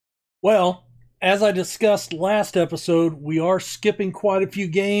Well, as I discussed last episode, we are skipping quite a few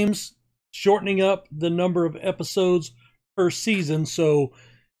games, shortening up the number of episodes per season. So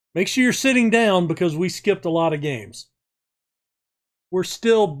make sure you're sitting down because we skipped a lot of games. We're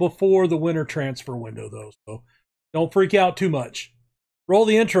still before the winter transfer window, though, so don't freak out too much. Roll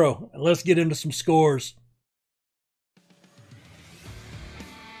the intro, and let's get into some scores.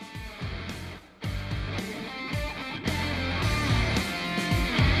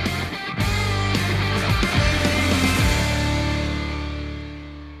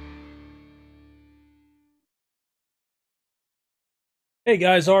 Hey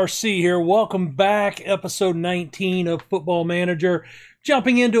guys, RC here. Welcome back. Episode 19 of Football Manager.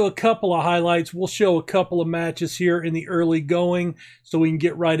 Jumping into a couple of highlights. We'll show a couple of matches here in the early going so we can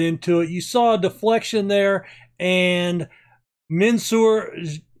get right into it. You saw a deflection there, and Mansour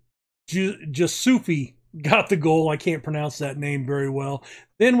Jasufi got the goal. I can't pronounce that name very well.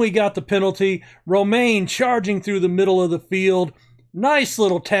 Then we got the penalty. Romain charging through the middle of the field. Nice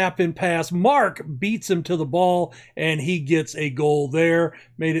little tap-in pass. Mark beats him to the ball, and he gets a goal there.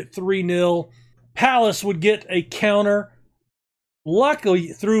 Made it 3-0. Palace would get a counter.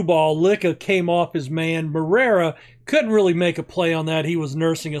 Luckily, through ball, Licca came off his man. Moreira couldn't really make a play on that. He was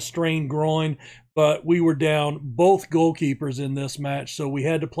nursing a strained groin, but we were down both goalkeepers in this match, so we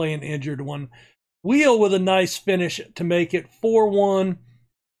had to play an injured one. Wheel with a nice finish to make it 4-1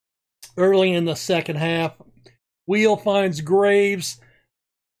 early in the second half. Wheel finds Graves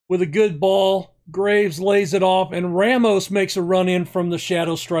with a good ball. Graves lays it off, and Ramos makes a run in from the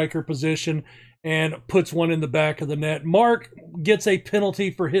shadow striker position and puts one in the back of the net. Mark gets a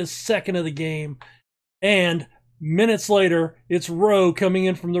penalty for his second of the game, and minutes later, it's Rowe coming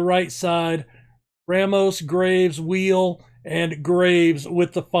in from the right side. Ramos, Graves, Wheel, and Graves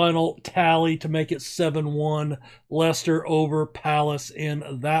with the final tally to make it 7-1. Leicester over Palace in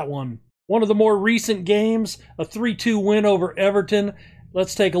that one. One of the more recent games, a 3-2 win over Everton.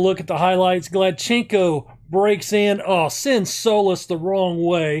 Let's take a look at the highlights. Gladchenko breaks in. Oh, sends Solis the wrong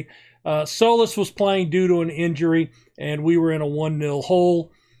way. Solis was playing due to an injury, and we were in a 1-0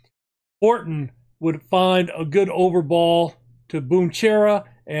 hole. Horton would find a good overball to Boomchera,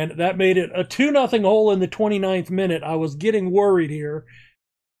 and that made it a 2-0 hole in the 29th minute. I was getting worried here.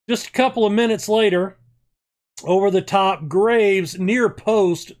 Just a couple of minutes later, over the top, Graves, near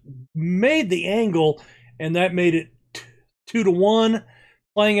post, made the angle, and that made it 2-1.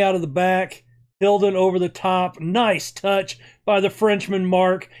 Playing out of the back, Hilden over the top. Nice touch by the Frenchman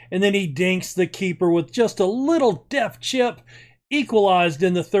Mark, and then he dinks the keeper with just a little deft chip. Equalized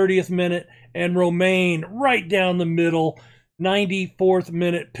in the 30th minute, and Romain right down the middle. 94th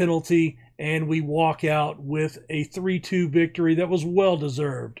minute penalty, and we walk out with a 3-2 victory that was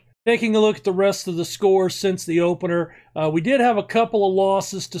well-deserved. Taking a look at the rest of the scores since the opener, we did have a couple of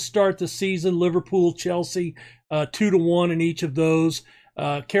losses to start the season. Liverpool, Chelsea, 2-1 in each of those.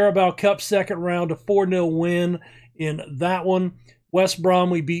 Carabao Cup second round, a 4-0 win in that one. West Brom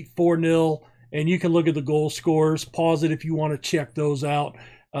we beat 4-0, and you can look at the goal scores. Pause it if you want to check those out.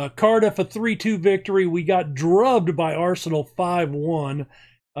 Cardiff, a 3-2 victory. We got drubbed by Arsenal 5-1.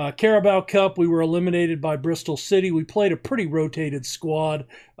 Carabao Cup, we were eliminated by Bristol City. We played a pretty rotated squad.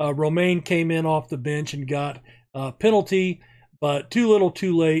 Romain came in off the bench and got a penalty, but too little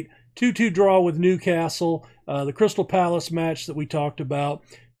too late. 2-2 draw with Newcastle. The Crystal Palace match that we talked about.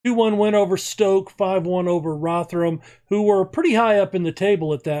 2-1 win over Stoke, 5-1 over Rotherham, who were pretty high up in the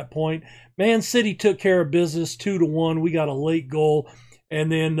table at that point. Man City took care of business, 2-1. We got a late goal.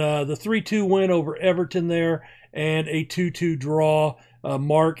 And then the 3-2 win over Everton there, and a 2-2 draw.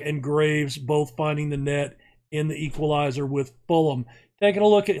 Mark and Graves both finding the net in the equalizer with Fulham. Taking a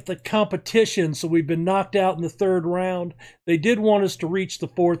look at the competition, so we've been knocked out in the third round. They did want us to reach the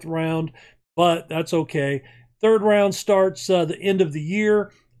fourth round, but that's okay. Third round starts the end of the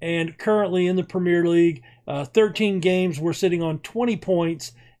year, and currently in the Premier League, 13 games, we're sitting on 20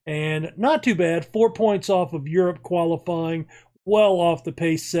 points, and not too bad, 4 points off of Europe qualifying, well off the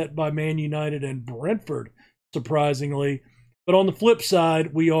pace set by Man United and Brentford, surprisingly. But on the flip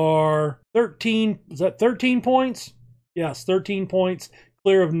side, we are 13, is that 13 points? Yes, 13 points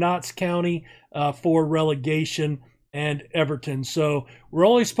clear of Notts County for relegation and Everton. So we're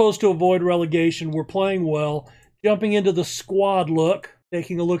only supposed to avoid relegation. We're playing well. Jumping into the squad look,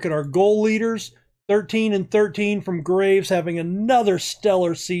 taking a look at our goal leaders. 13 and 13 from Graves, having another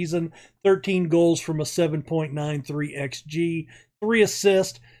stellar season. 13 goals from a 7.93 XG. 3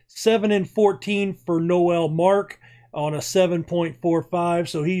 assists. 7 and 14 for Noel Mark on a 7.45.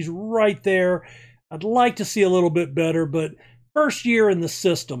 So he's right there. I'd like to see a little bit better, but first year in the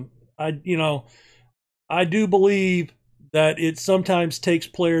system, I do believe that it sometimes takes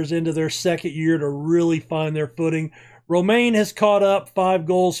players into their second year to really find their footing. Romain has caught up, 5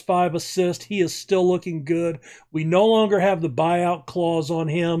 goals, 5 assists. He is still looking good. We no longer have the buyout clause on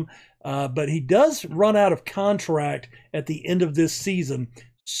him, but he does run out of contract at the end of this season.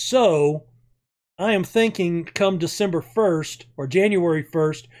 So I am thinking come December 1st or January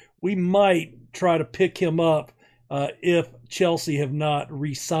 1st, we might try to pick him up if Chelsea have not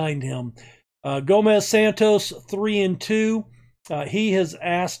re-signed him. Gomez Santos, 3-2. He has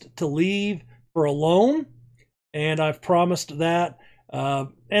asked to leave for a loan, and I've promised that.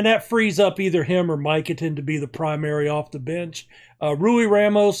 And that frees up either him or Miketon to be the primary off the bench. Rui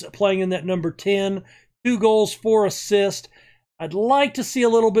Ramos playing in that number 10, 2 goals, 4 assists. I'd like to see a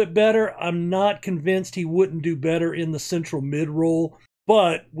little bit better. I'm not convinced he wouldn't do better in the central mid role,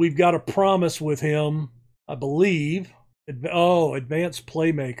 but we've got a promise with him, I believe. Advanced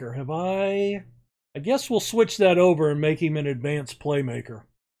playmaker. I guess we'll switch that over and make him an advanced playmaker.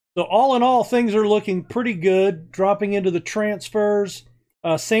 So all in all, things are looking pretty good. Dropping into the transfers,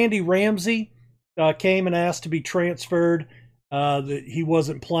 Sandy Ramsey came and asked to be transferred. He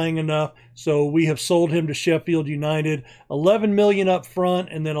wasn't playing enough, so we have sold him to Sheffield United. 11 million up front,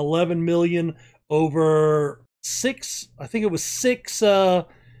 and then 11 million over 6. I think it was 6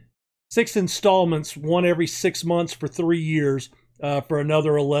 installments, one every 6 months for 3 years, for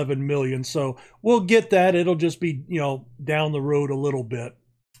another 11 million. So we'll get that. It'll just be, down the road a little bit.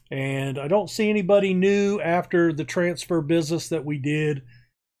 And I don't see anybody new after the transfer business that we did.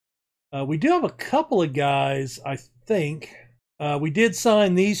 We do have a couple of guys, I think. We did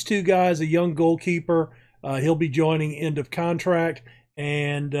sign these 2 guys, a young goalkeeper. He'll be joining end of contract,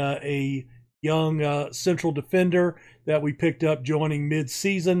 and a young central defender that we picked up joining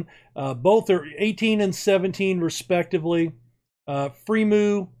mid-season. Both are 18 and 17 respectively.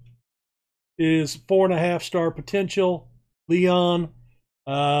 Freemu is 4.5-star potential. Leon,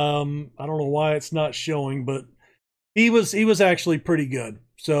 I don't know why it's not showing, but he was actually pretty good.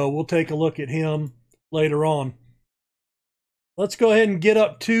 So we'll take a look at him later on. Let's go ahead and get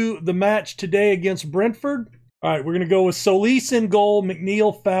up to the match today against Brentford. All right, we're going to go with Solis in goal,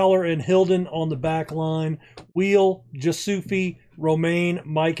 McNeil, Fowler, and Hilden on the back line. Wheel, Jasufi, Romain,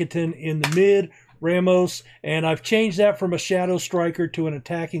 Miketon in the mid, Ramos, and I've changed that from a shadow striker to an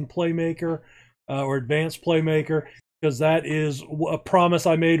attacking playmaker or advanced playmaker, because that is a promise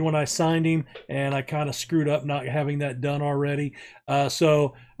I made when I signed him, and I kind of screwed up not having that done already.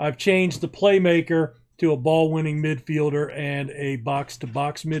 So I've changed the playmaker to a ball-winning midfielder and a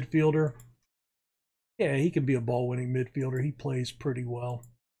box-to-box midfielder. Yeah, he can be a ball-winning midfielder. He plays pretty well.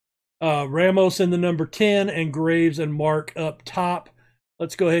 Ramos in the number 10, and Graves and Mark up top.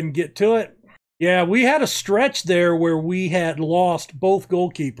 Let's go ahead and get to it. Yeah, we had a stretch there where we had lost both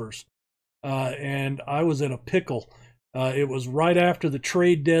goalkeepers, and I was in a pickle. It was right after the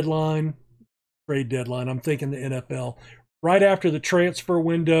trade deadline. I'm thinking the NFL. Right after the transfer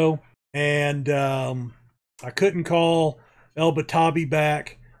window. And I couldn't call El Batabi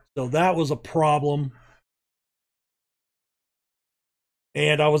back, so that was a problem.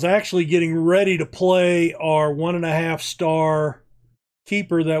 And I was actually getting ready to play our 1.5-star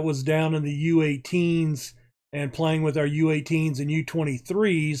keeper that was down in the U18s and playing with our U18s and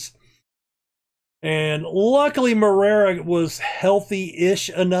U23s. And luckily, Morera was healthy-ish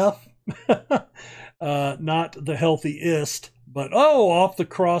enough. Not the healthiest. But, off the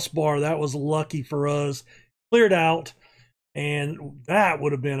crossbar, that was lucky for us. Cleared out, and that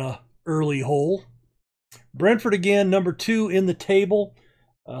would have been an early hole. Brentford again, number 2 in the table.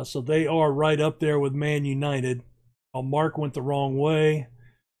 So they are right up there with Man United. Mark went the wrong way.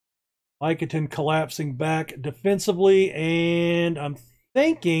 Miketon collapsing back defensively, and I'm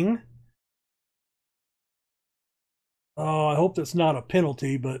thinking... I hope that's not a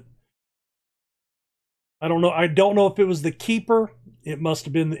penalty, but... I don't know. I don't know if it was the keeper. It must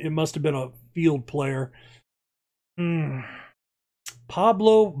have been a field player.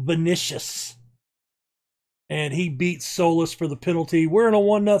 Pablo Vinicius. And he beats Solis for the penalty. We're in a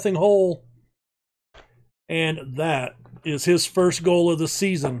 1-0 hole. And that is his first goal of the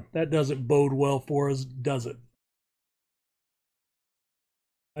season. That doesn't bode well for us, does it?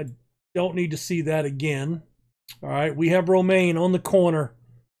 I don't need to see that again. All right, we have Romain on the corner.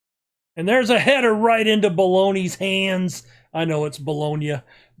 And there's a header right into Bologna's hands. I know it's Bologna,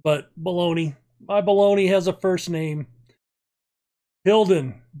 but Bologna. My Bologna has a first name.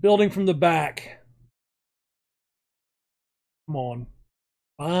 Hilden, building from the back. Come on.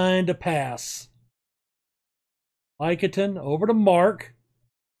 Find a pass. Miketon over to Mark.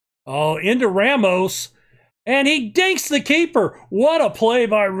 Into Ramos. And he dinks the keeper. What a play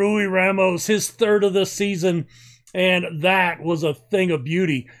by Rui Ramos. His 3rd of the season. And that was a thing of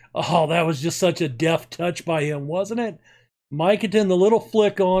beauty. Oh, that was just such a deft touch by him, wasn't it? Miketon, the little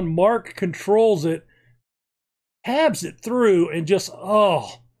flick on. Mark controls it, tabs it through, and just,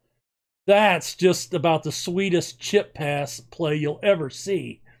 oh, that's just about the sweetest chip pass play you'll ever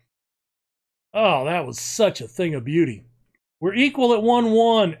see. Oh, that was such a thing of beauty. We're equal at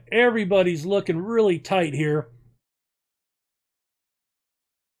 1-1. Everybody's looking really tight here.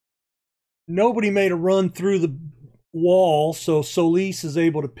 Nobody made a run through the wall, so Solis is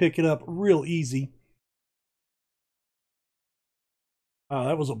able to pick it up real easy. Oh,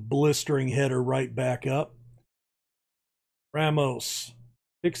 that was a blistering header right back up. Ramos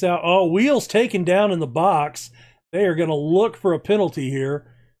picks out. Oh, Wheels taken down in the box. They are going to look for a penalty here.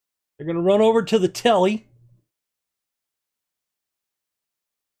 They're going to run over to the telly.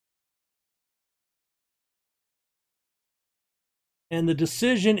 And the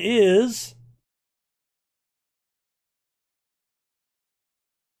decision is...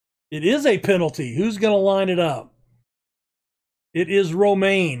 it is a penalty. Who's going to line it up? It is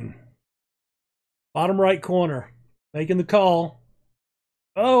Romain. Bottom right corner. Making the call.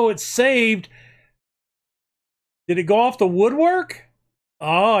 Oh, it's saved. Did it go off the woodwork?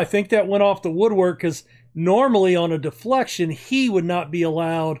 Oh, I think that went off the woodwork because normally on a deflection, he would not be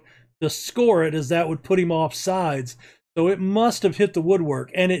allowed to score it as that would put him off sides. So it must have hit the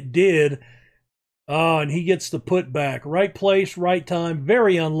woodwork, and it did. Oh, and he gets the putback. Right place, right time.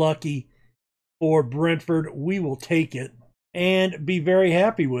 Very unlucky for Brentford. We will take it and be very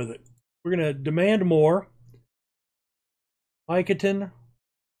happy with it. We're going to demand more. Miketon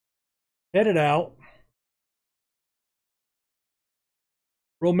headed out.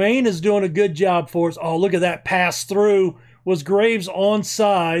 Romain is doing a good job for us. Oh, look at that pass through. Was Graves on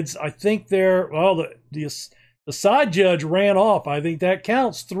sides? I think they're, well, the side judge ran off. I think that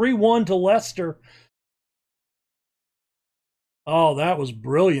counts. 3-1 to Leicester. Oh, that was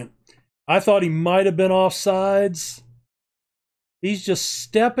brilliant. I thought he might have been offsides. He's just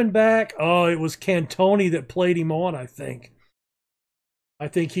stepping back. Oh, it was Cantoni that played him on, I think. I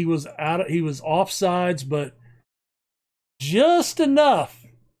think he was offsides, but just enough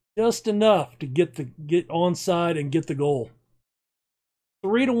to get onside and get the goal.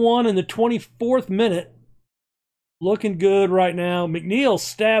 3-1 in the 24th minute. Looking good right now. McNeil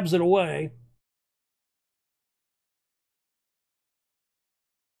stabs it away.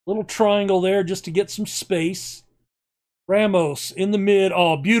 Little triangle there just to get some space. Ramos in the mid.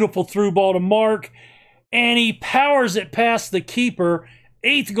 Oh, beautiful through ball to Mark. And he powers it past the keeper.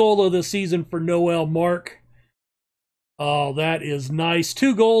 8th goal of the season for Noel Mark. Oh, that is nice.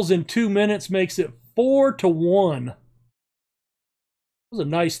 2 goals in 2 minutes makes it 4-1. That was a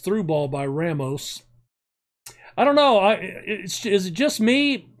nice through ball by Ramos. I don't know. Is it just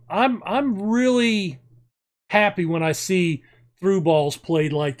me? I'm really happy when I see through balls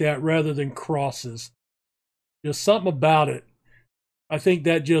played like that rather than crosses. Just something about it. I think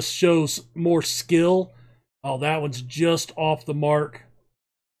that just shows more skill. Oh, that one's just off the mark.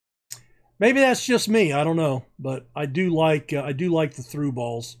 Maybe that's just me. I don't know, but I do like the through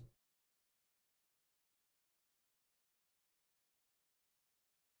balls.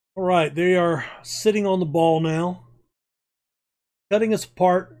 All right, they are sitting on the ball now, cutting us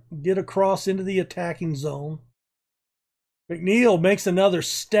apart, get across into the attacking zone. McNeil makes another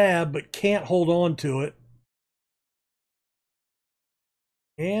stab, but can't hold on to it.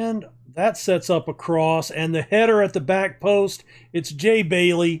 And that sets up a cross, and the header at the back post, it's Jay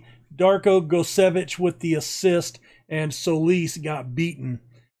Bailey. Darko Gosevic with the assist, and Solis got beaten.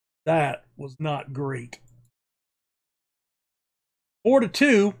 That was not great.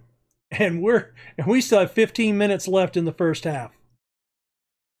 4-2, and we still have 15 minutes left in the first half.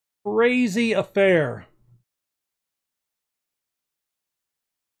 Crazy affair.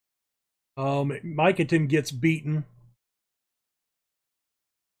 Miketon gets beaten.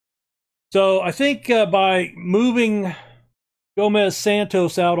 So I think by moving Gomez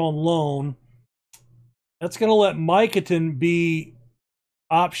Santos out on loan, that's going to let Miketon be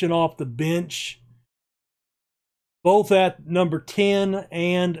option off the bench, both at number 10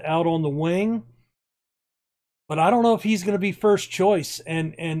 and out on the wing. But I don't know if he's going to be first choice.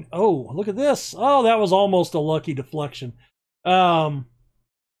 And oh, look at this. Oh, that was almost a lucky deflection. Being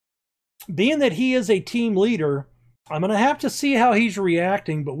that he is a team leader, I'm going to have to see how he's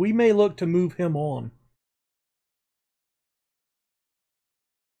reacting, but we may look to move him on.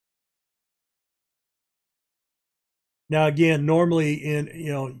 Now, again, normally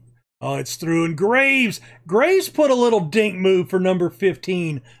it's through. And Graves put a little dink move for number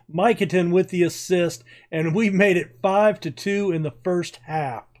 15. Miketon with the assist, and we made it 5-2 in the first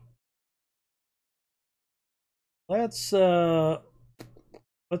half. let's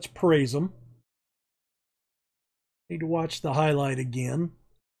praise him. Need to watch the highlight again.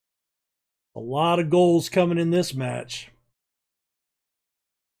 A lot of goals coming in this match.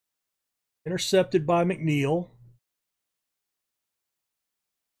 Intercepted by McNeil.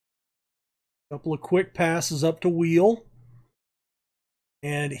 Couple of quick passes up to Wheel.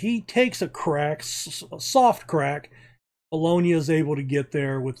 And he takes a crack, a soft crack. Bologna is able to get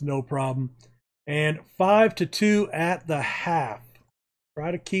there with no problem. And 5-2 at the half.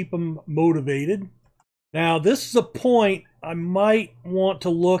 Try to keep them motivated. Now, this is a point I might want to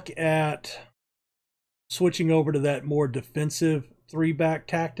look at switching over to that more defensive three-back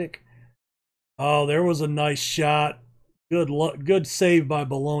tactic. Oh, there was a nice shot. Good save by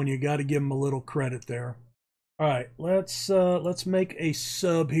Bologna. Got to give him a little credit there. All right, let's make a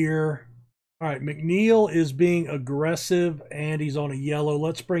sub here. All right, McNeil is being aggressive, and he's on a yellow.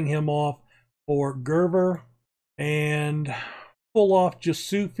 Let's bring him off for Gerver and pull off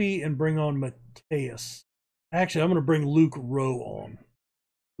Jasufi and bring on Mateus. Actually, I'm going to bring Luke Rowe on.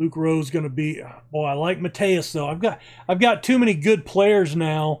 Luke Rowe's going to be... Oh, I like Mateus, though. I've got too many good players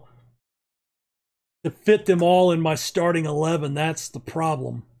now to fit them all in my starting 11. That's the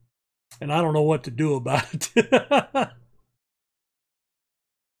problem. And I don't know what to do about it.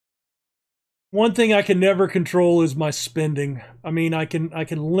 One thing I can never control is my spending. I mean, I can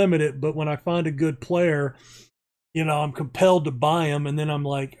limit it, but when I find a good player, you know, I'm compelled to buy him, and then I'm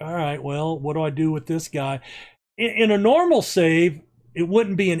like, all right, well, what do I do with this guy? In a normal save, it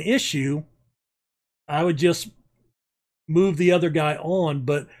wouldn't be an issue. I would just move the other guy on,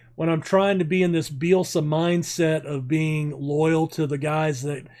 but when I'm trying to be in this Bielsa mindset of being loyal to the guys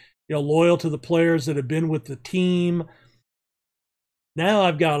that, you know, loyal to the players that have been with the team, now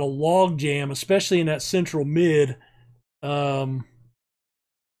I've got a log jam, especially in that central mid, and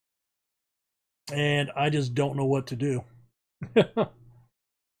I just don't know what to do.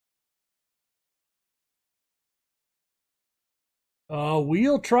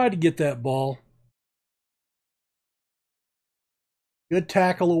 We'll try to get that ball. Good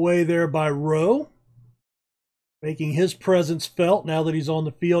tackle away there by Rowe, making his presence felt now that he's on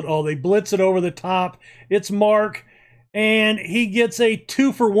the field. Oh, they blitz it over the top. It's Mark. And he gets a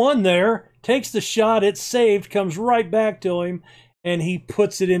 2-for-1 there, takes the shot, it's saved, comes right back to him, and he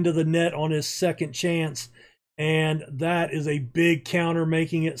puts it into the net on his second chance. And that is a big counter,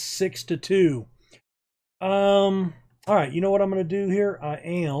 making it 6-2. All right, you know what I'm going to do here?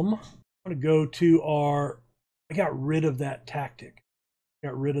 I'm going to go to I got rid of that tactic.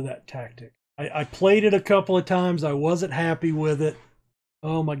 I played it a couple of times. I wasn't happy with it.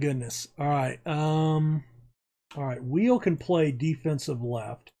 Oh, my goodness. All right. All right, Wheel can play defensive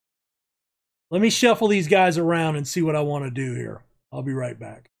left. Let me shuffle these guys around and see what I want to do here. I'll be right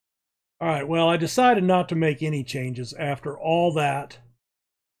back. All right, well, I decided not to make any changes after all that.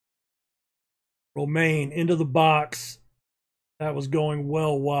 Romain into the box. That was going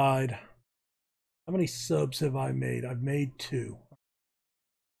well wide. How many subs have I made? I've made 2.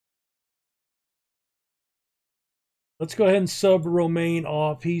 Let's go ahead and sub Romain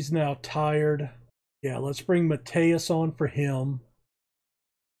off. He's now tired. Yeah, let's bring Mateus on for him.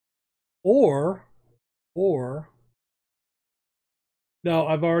 Or no,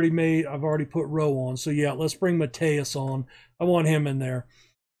 I've already put Rowe on. So yeah, let's bring Mateus on. I want him in there.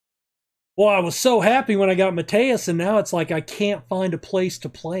 Well, I was so happy when I got Mateus, and now it's like I can't find a place to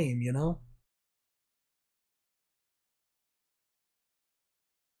play him, you know?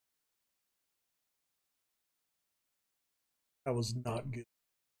 That was not good.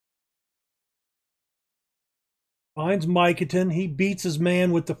 Finds Miketon. He beats his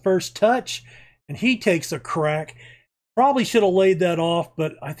man with the first touch, and he takes a crack. Probably should have laid that off,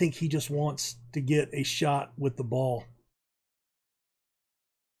 but I think he just wants to get a shot with the ball.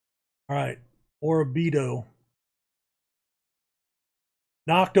 All right, Orobito.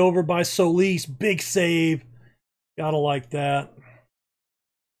 Knocked over by Solis. Big save. Gotta like that.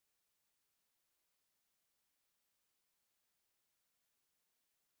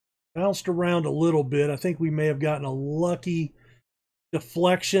 Bounced around a little bit. I think we may have gotten a lucky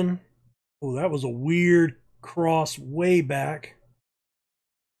deflection. Oh, that was a weird cross way back.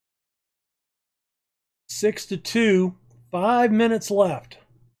 6-2. 5 minutes left.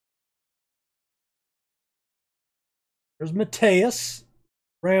 There's Mateus.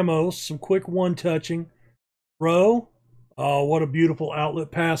 Ramos, some quick one-touching. Rowe. Oh, what a beautiful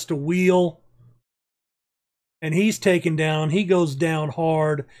outlet pass to Wheel. And he's taken down. He goes down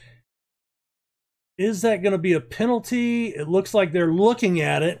hard. Is that going to be a penalty? It looks like they're looking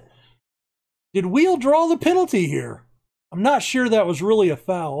at it. Did Wheel draw the penalty here? I'm not sure that was really a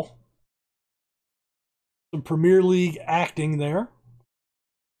foul. Some Premier League acting there.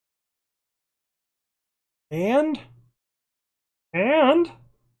 And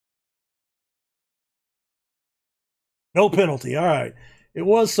no penalty. All right. It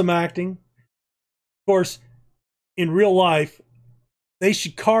was some acting. Of course, in real life, they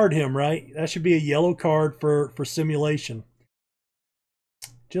should card him, right? That should be a yellow card for simulation.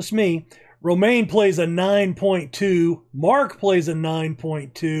 Just me. Romain plays a 9.2. Mark plays a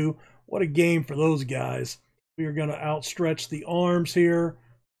 9.2. What a game for those guys. We are going to outstretch the arms here.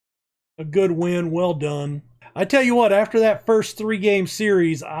 A good win. Well done. I tell you what, after that first 3-game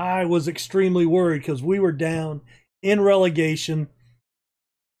series, I was extremely worried because we were down in relegation.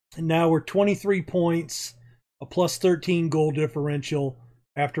 And now we're 23 points, a plus 13 goal differential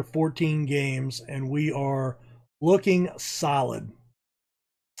after 14 games, and we are looking solid.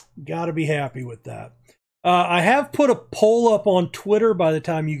 Got to be happy with that. I have put a poll up on Twitter. By the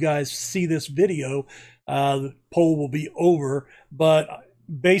time you guys see this video, the poll will be over. But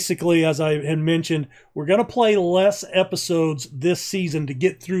basically, as I had mentioned, we're going to play less episodes this season to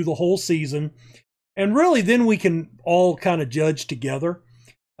get through the whole season. And really, then we can all kind of judge together.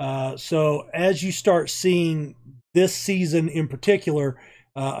 So as you start seeing this season in particular,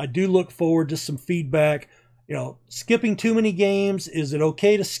 I do look forward to some feedback. You know, skipping too many games, is it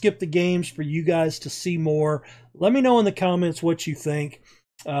okay to skip the games for you guys to see more? Let me know in the comments what you think.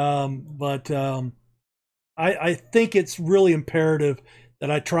 I think it's really imperative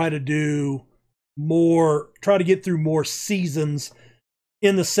that I try to do more, try to get through more seasons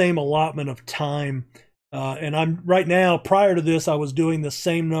in the same allotment of time. And I'm right now, prior to this, I was doing the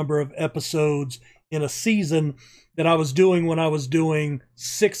same number of episodes in a season that I was doing when I was doing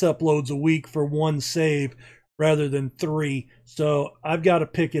 6 uploads a week for 1 save rather than 3. So I've got to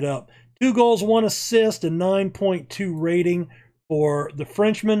pick it up. 2 goals, 1 assist, a 9.2 rating for the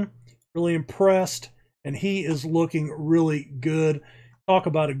Frenchman. Really impressed, and he is looking really good. Talk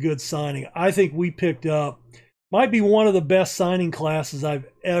about a good signing. I think we picked up, might be one of the best signing classes I've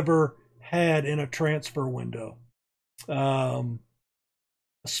ever had in a transfer window.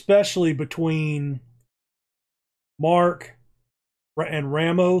 Especially between Mark and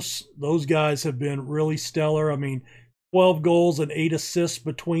Ramos. Those guys have been really stellar. I mean, 12 goals and 8 assists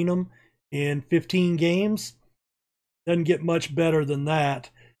between them in 15 games. Doesn't get much better than that.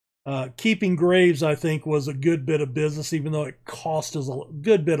 Keeping Graves, I think, was a good bit of business, even though it cost us a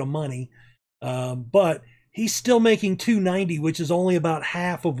good bit of money. But he's still making $290, which is only about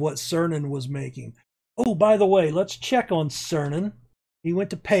half of what Cernan was making. Oh, by the way, let's check on Cernan. He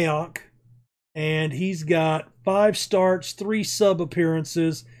went to PAOK, and he's got 5 starts, 3 sub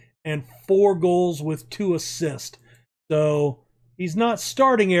appearances, and 4 goals with 2 assists. So he's not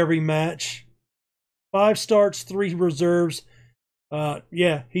starting every match. 5 starts, 3 reserves.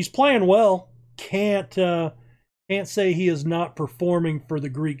 Yeah, he's playing well. Can't say he is not performing for the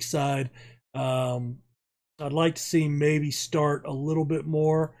Greek side. I'd like to see him maybe start a little bit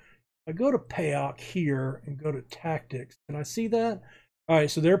more. I go to PAOK here and go to tactics. Can I see that? All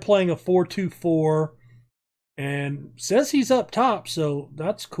right, so they're playing a 4-2-4 and says he's up top, so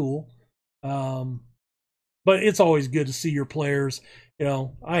that's cool. But it's always good to see your players. You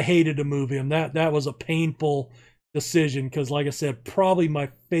know, I hated to move him. That was a painful decision because, like I said, probably my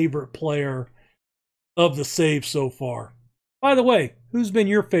favorite player of the save so far. By the way, who's been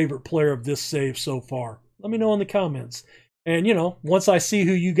your favorite player of this save so far? Let me know in the comments. And, you know, once I see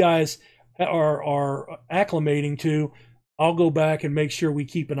who you guys are acclimating to, I'll go back and make sure we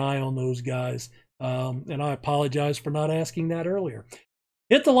keep an eye on those guys. And I apologize for not asking that earlier.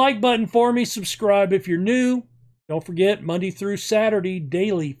 Hit the like button for me. Subscribe if you're new. Don't forget, Monday through Saturday,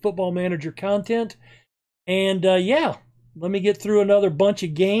 daily Football Manager content. And, yeah, let me get through another bunch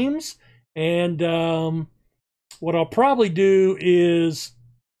of games. And what I'll probably do is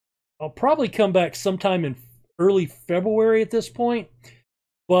I'll probably come back sometime in early February at this point.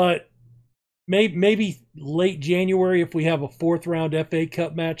 But maybe late January if we have a 4th round FA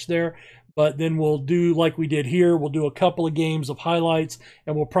Cup match there. But then we'll do like we did here. We'll do a couple of games of highlights,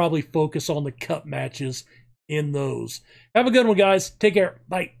 and we'll probably focus on the cup matches in those. Have a good one, guys. Take care.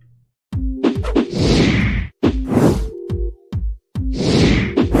 Bye.